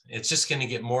it's just going to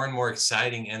get more and more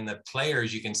exciting. And the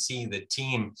players, you can see the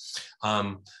team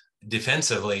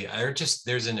defensively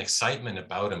there's an excitement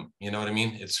about them. You know what I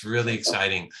mean? It's really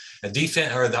exciting.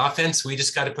 The offense, we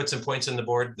just got to put some points on the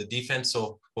board. The defense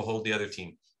will hold the other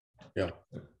team. Yeah,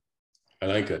 I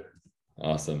like it.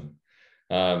 Awesome.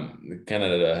 Kind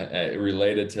of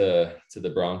related to the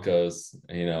Broncos,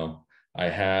 I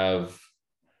have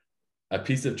a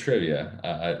piece of trivia,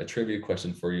 a trivia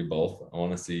question for you both. I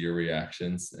want to see your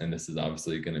reactions, and this is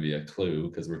obviously going to be a clue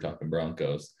because we're talking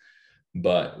Broncos.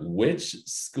 But which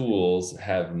schools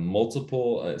have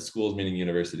multiple schools, meaning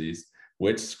universities?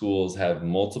 Which schools have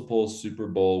multiple Super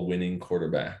Bowl winning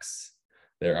quarterbacks?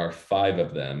 There are 5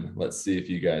 of them. Let's see if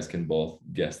you guys can both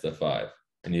guess the 5.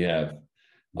 And you have,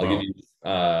 I'll give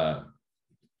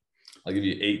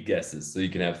you 8 guesses, so you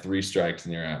can have 3 strikes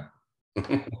and you're out.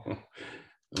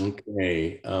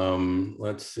 Okay.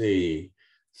 Let's see.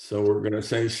 So we're going to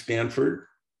say Stanford.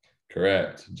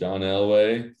 Correct. John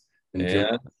Elway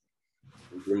and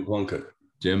Jim Plunkett.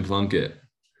 Jim Plunkett.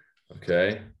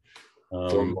 Okay.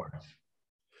 4 more.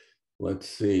 Let's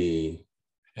see.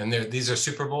 And these are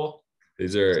Super Bowl?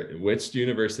 These are which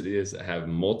universities have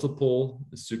multiple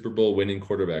Super Bowl winning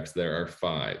quarterbacks? There are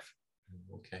 5.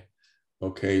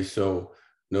 Okay. So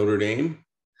Notre Dame.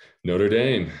 Notre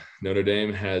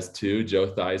Dame has 2, Joe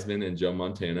Theismann and Joe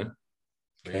Montana.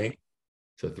 Okay.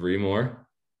 So 3 more.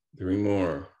 3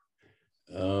 more.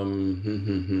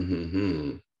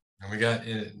 And we got,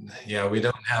 we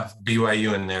don't have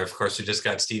BYU in there. Of course, we just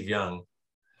got Steve Young.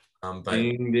 But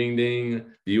ding, ding, ding.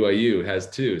 BYU has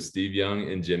 2, Steve Young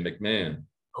and Jim McMahon.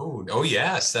 Oh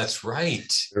yes, that's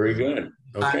right. Very good.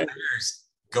 Okay. Bears.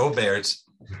 Go Bears.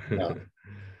 Yeah.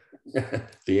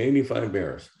 The 85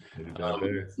 Bears. 85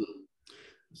 Bears.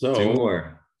 So 2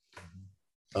 more.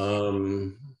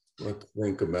 Let's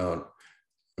think about.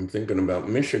 I'm thinking about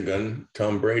Michigan.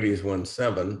 Tom Brady's won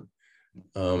 7.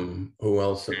 Who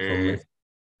else?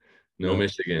 No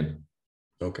Michigan.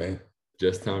 Okay.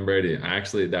 Just Tom Brady.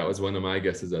 Actually, that was one of my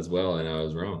guesses as well, and I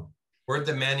was wrong. Where'd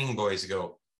the Manning boys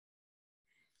go?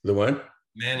 The what?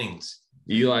 Mannings.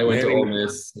 Eli went to Ole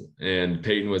Miss, and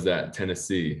Peyton was at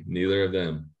Tennessee. Neither of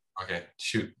them. Okay,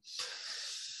 shoot.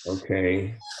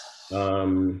 Okay.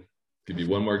 Give you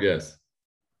one more guess.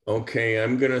 Okay,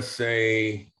 I'm gonna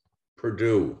say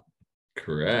Purdue.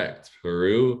 Correct.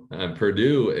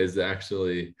 Purdue is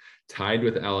actually tied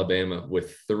with Alabama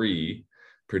with 3.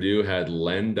 Purdue had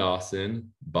Len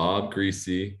Dawson, Bob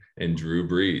Greasy, and Drew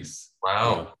Brees.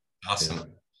 Wow.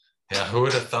 Awesome. Yeah, who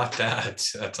would have thought that?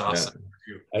 That's awesome.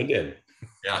 Yeah, I did.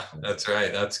 Yeah, that's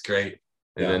right. That's great.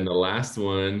 And then the last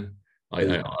one,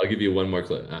 I'll give you one more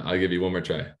clip. I'll give you one more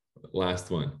try.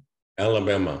 Last one.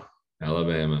 Alabama.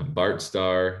 Bart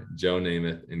Starr, Joe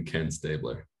Namath, and Ken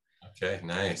Stabler. Okay,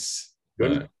 nice.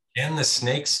 Good. Ken the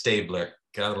Snake Stabler.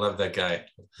 Gotta love that guy.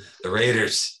 The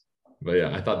Raiders. But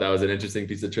yeah, I thought that was an interesting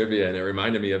piece of trivia, and it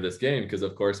reminded me of this game because,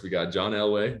 of course, we got John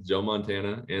Elway, Joe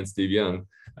Montana, and Steve Young,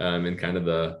 and kind of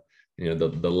the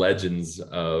legends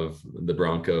of the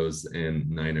Broncos and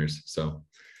Niners. So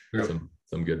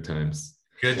some good times.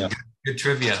 Good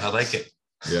trivia. I like it.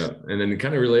 Yeah, and then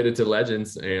kind of related to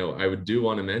legends, I do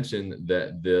want to mention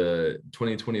that the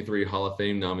 2023 Hall of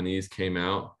Fame nominees came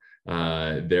out.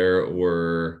 There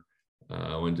were,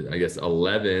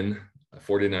 11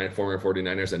 former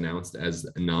 49ers announced as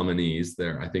nominees.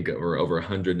 There, I think, were over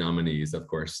 100 nominees, of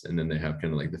course, and then they have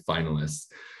kind of like the finalists.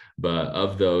 But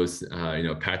of those,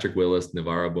 Patrick Willis,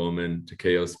 Navarro Bowman,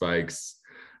 Takeo Spikes,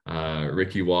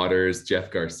 Ricky Waters, Jeff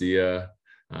Garcia,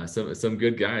 some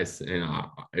good guys. And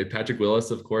Patrick Willis,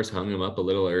 of course, hung him up a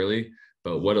little early,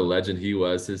 but what a legend he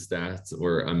was. His stats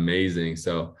were amazing.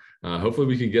 So hopefully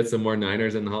we can get some more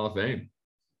Niners in the Hall of Fame.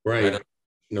 Right.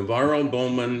 Navarro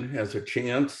Bowman has a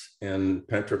chance and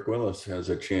Patrick Willis has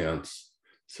a chance.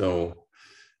 So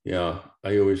yeah,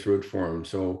 I always root for him.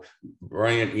 So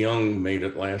Bryant Young made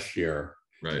it last year,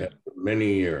 right? After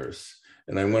many years.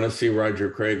 And I want to see Roger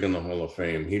Craig in the Hall of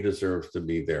Fame. He deserves to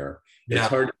be there. It's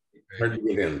hard to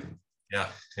get in. Yeah.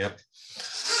 Yep.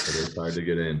 It is hard to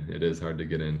get in. It is hard to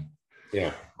get in.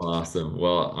 Yeah. Awesome.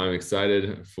 Well, I'm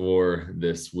excited for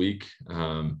this week.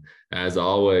 As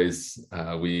always,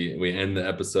 we end the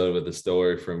episode with a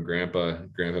story from Grandpa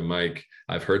Mike.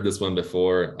 I've heard this one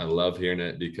before. I love hearing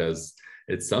it because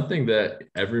it's something that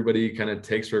everybody kind of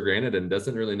takes for granted and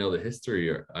doesn't really know the history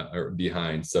or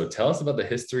behind. So tell us about the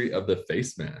history of the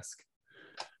face mask.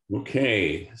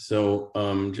 Okay. So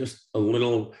just a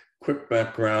little quick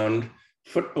background.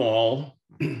 Football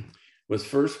was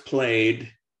first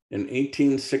played in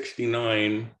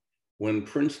 1869 when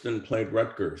Princeton played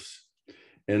Rutgers,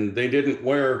 and they didn't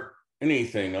wear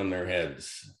anything on their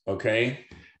heads, okay?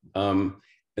 And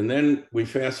then we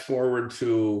fast forward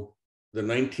to the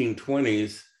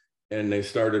 1920s, and they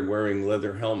started wearing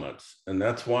leather helmets, and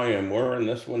that's why I'm wearing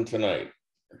this one tonight,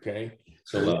 okay?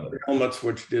 So leather helmets,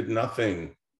 which did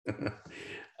nothing.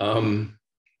 And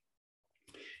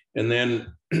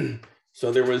then,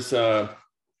 so there was an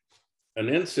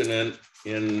incident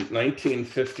in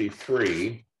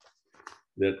 1953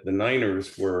 that the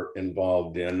Niners were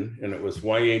involved in, and it was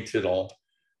Y.A. Tittle,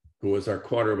 who was our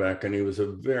quarterback, and he was a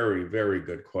very, very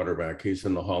good quarterback. He's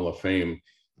in the Hall of Fame.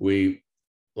 We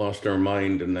lost our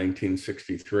mind in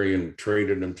 1963 and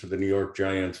traded him to the New York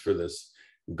Giants for this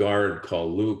guard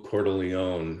called Lou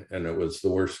Corteleone, and it was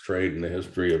the worst trade in the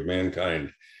history of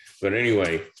mankind. But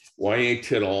anyway, Y.A.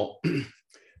 Tittle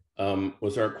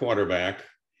was our quarterback,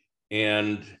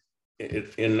 and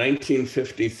in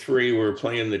 1953, we were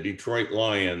playing the Detroit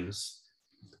Lions,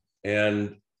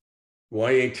 and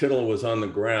Y.A. Tittle was on the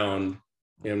ground,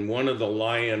 and one of the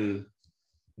Lion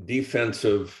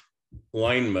defensive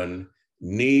linemen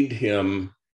kneed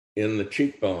him in the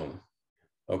cheekbone.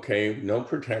 Okay, no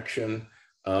protection,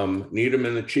 kneed him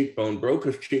in the cheekbone, broke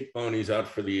his cheekbone, he's out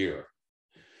for the year.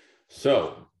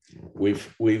 So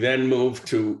we then moved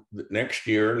to the next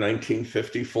year,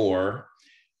 1954,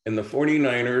 and the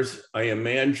 49ers, I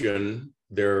imagine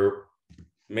their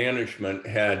management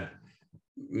had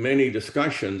many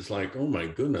discussions like, oh my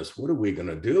goodness, what are we going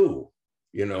to do?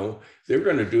 You know, they're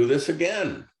going to do this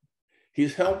again.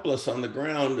 He's helpless on the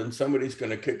ground and somebody's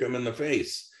going to kick him in the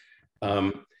face.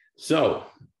 So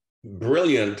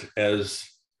brilliant as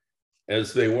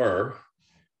they were,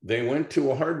 they went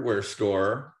to a hardware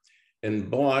store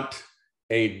and bought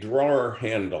a drawer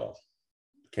handle.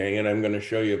 Okay, and I'm going to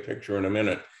show you a picture in a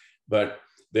minute, but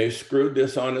they screwed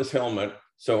this on his helmet.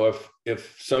 So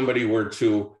if somebody were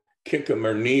to kick him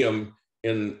or knee him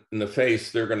in the face,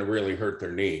 they're going to really hurt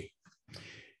their knee.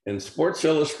 And Sports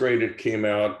Illustrated came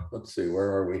out, let's see,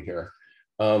 where are we here?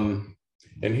 And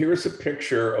here's a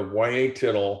picture of Y.A.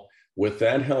 Tittle with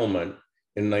that helmet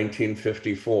in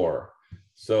 1954.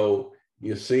 So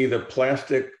you see the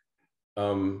plastic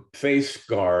face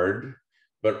guard,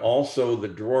 but also the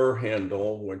drawer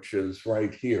handle, which is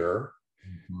right here.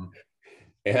 Mm-hmm.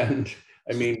 And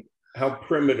I mean, how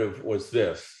primitive was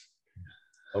this?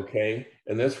 Okay,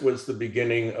 and this was the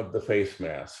beginning of the face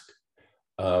mask.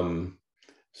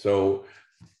 So,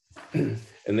 and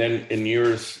then in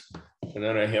years, and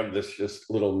then I have this just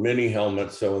little mini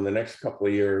helmet. So in the next couple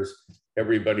of years,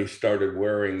 everybody started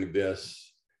wearing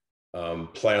this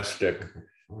plastic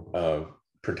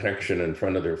protection in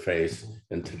front of their face.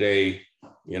 And today,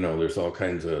 you know, there's all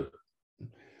kinds of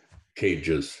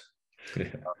cages.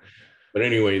 But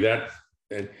anyway, that,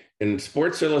 and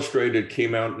Sports Illustrated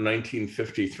came out in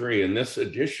 1953, and this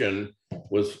edition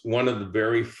was one of the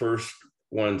very first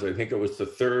ones. I think it was the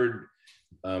third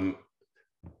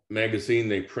magazine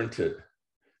they printed.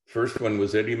 First one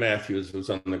was Eddie Matthews was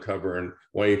on the cover, and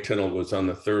Y.A. Tittle was on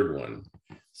the third one.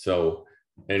 So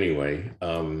anyway,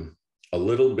 a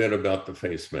little bit about the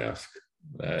face mask.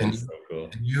 That is so cool.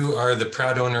 You are the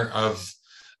proud owner of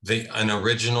an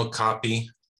original copy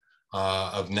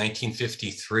of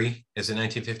 1953. Is it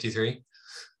 1953?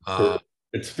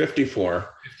 It's 54.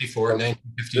 1954.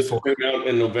 This came out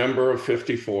in November of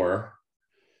 54.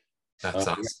 That's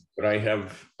awesome. But I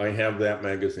have that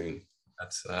magazine.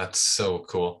 That's so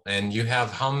cool. And you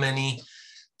have how many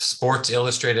Sports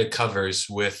Illustrated covers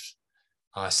with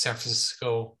San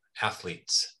Francisco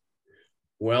athletes?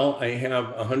 Well, I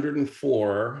have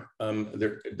 104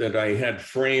 that I had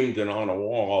framed and on a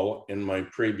wall in my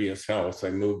previous house. I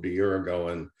moved a year ago,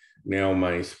 and now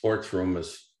my sports room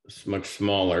is much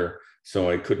smaller,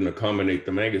 so I couldn't accommodate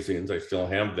the magazines. I still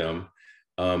have them.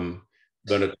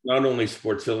 but it's not only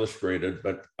Sports Illustrated,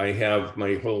 but I have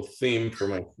my whole theme for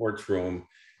my sports room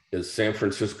is San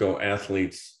Francisco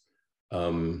athletes,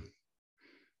 you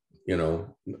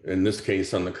know, in this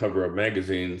case on the cover of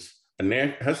magazines,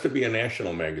 has to be a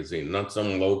national magazine, not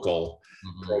some local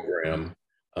program.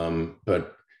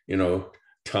 But, you know,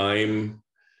 Time,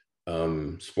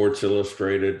 Sports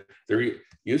Illustrated, there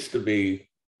used to be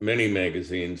many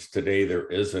magazines. Today there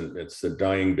isn't. It's the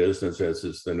dying business, as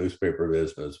is the newspaper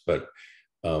business. But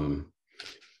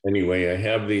anyway, I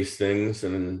have these things,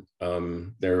 and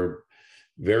they're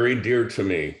very dear to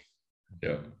me.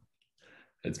 Yeah,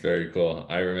 it's very cool.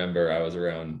 I remember I was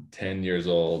around 10 years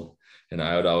old, and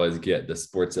I would always get the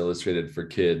Sports Illustrated for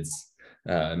Kids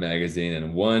magazine.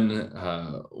 And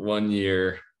one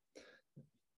year,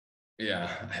 yeah,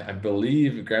 I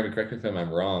believe, correct me if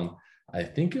I'm wrong, I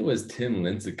think it was Tim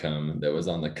Lincecum that was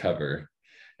on the cover,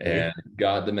 and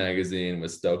got the magazine,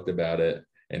 was stoked about it.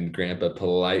 And Grandpa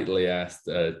politely asked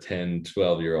a 10,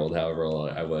 12-year-old, however old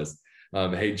I was,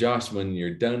 hey, Josh, when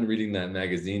you're done reading that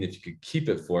magazine, if you could keep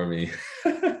it for me.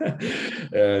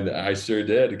 And I sure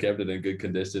did. Kept it in good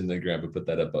condition. And Grandpa put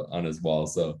that up on his wall.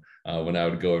 So when I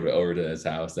would go over to his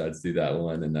house, I'd see that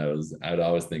one, and I'd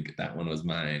always think that one was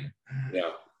mine.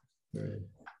 Yeah. Right.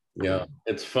 Yeah,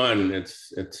 it's fun.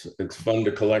 It's fun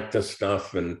to collect this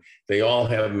stuff, and they all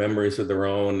have memories of their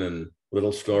own and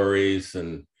little stories.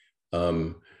 And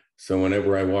so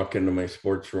whenever I walk into my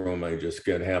sports room, I just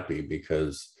get happy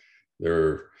because there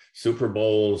are Super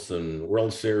Bowls and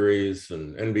World Series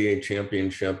and NBA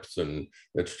championships, and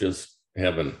it's just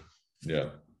heaven.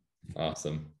 Yeah,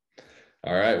 awesome.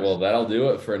 All right, well, that'll do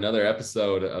it for another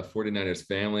episode of 49ers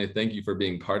Family. Thank you for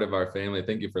being part of our family.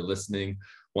 Thank you for listening.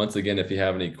 Once again, if you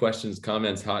have any questions,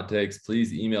 comments, hot takes,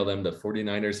 please email them to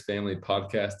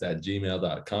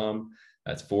 49ersfamilypodcast@gmail.com.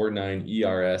 That's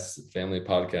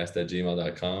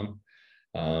 49ersfamilypodcast@gmail.com.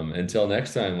 Until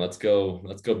next time, let's go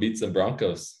beat some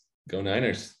Broncos. Go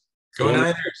Niners. Go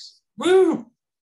Niners. Woo!